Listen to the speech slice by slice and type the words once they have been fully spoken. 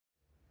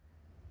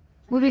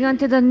Moving on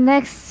to the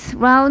next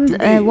round,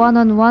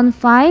 one-on-one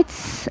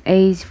fights,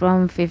 age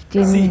from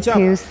 15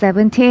 to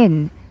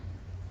 17.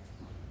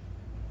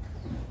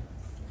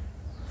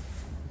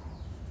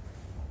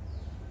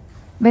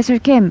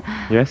 Mr. Kim.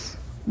 Yes.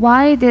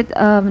 Why did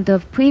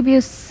the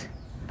previous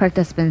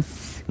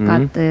participants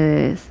got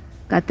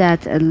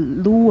that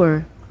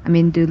lower? I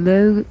mean, the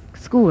low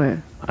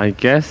score. I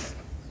guess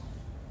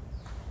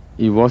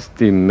it was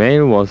the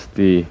male was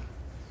the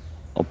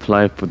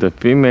apply for the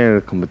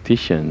female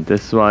competition.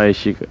 That's why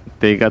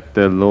they got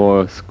the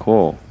lower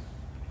score.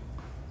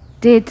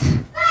 Did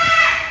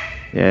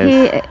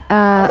Yes.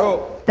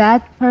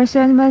 that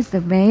person was the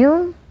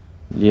male?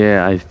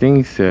 Yeah, I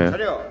think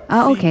so.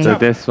 Oh, okay. So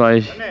that's why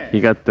he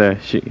got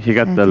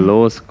the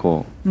low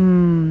score.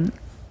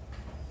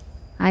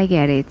 I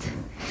get it.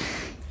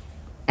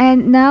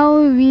 And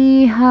now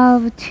we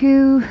have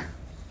two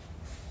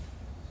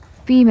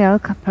female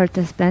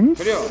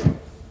participants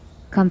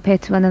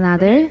compete to one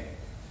another.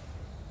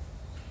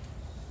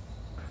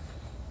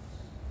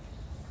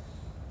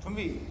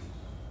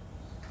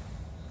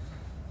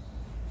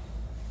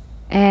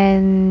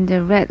 And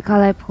the red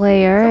color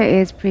player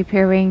is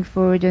preparing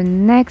for the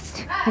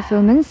next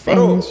performance,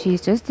 and she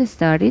just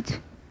started.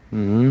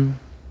 A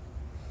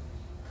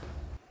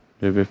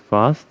little bit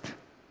fast,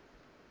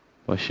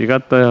 but she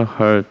got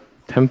her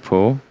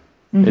tempo.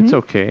 It's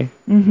okay.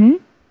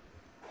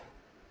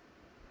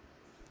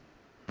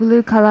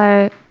 Blue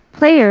color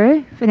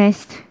player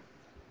finished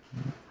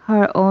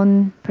her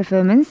own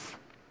performance.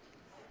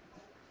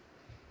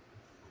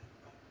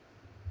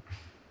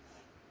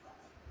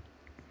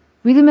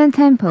 Rhythm and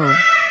tempo.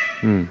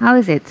 How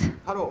is it?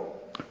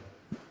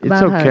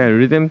 It's okay.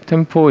 Rhythm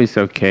tempo is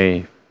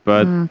okay,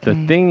 but the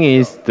thing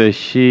is that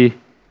she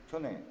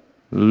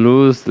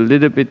lose a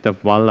little bit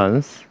of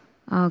balance.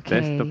 Okay.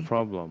 That's the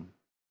problem.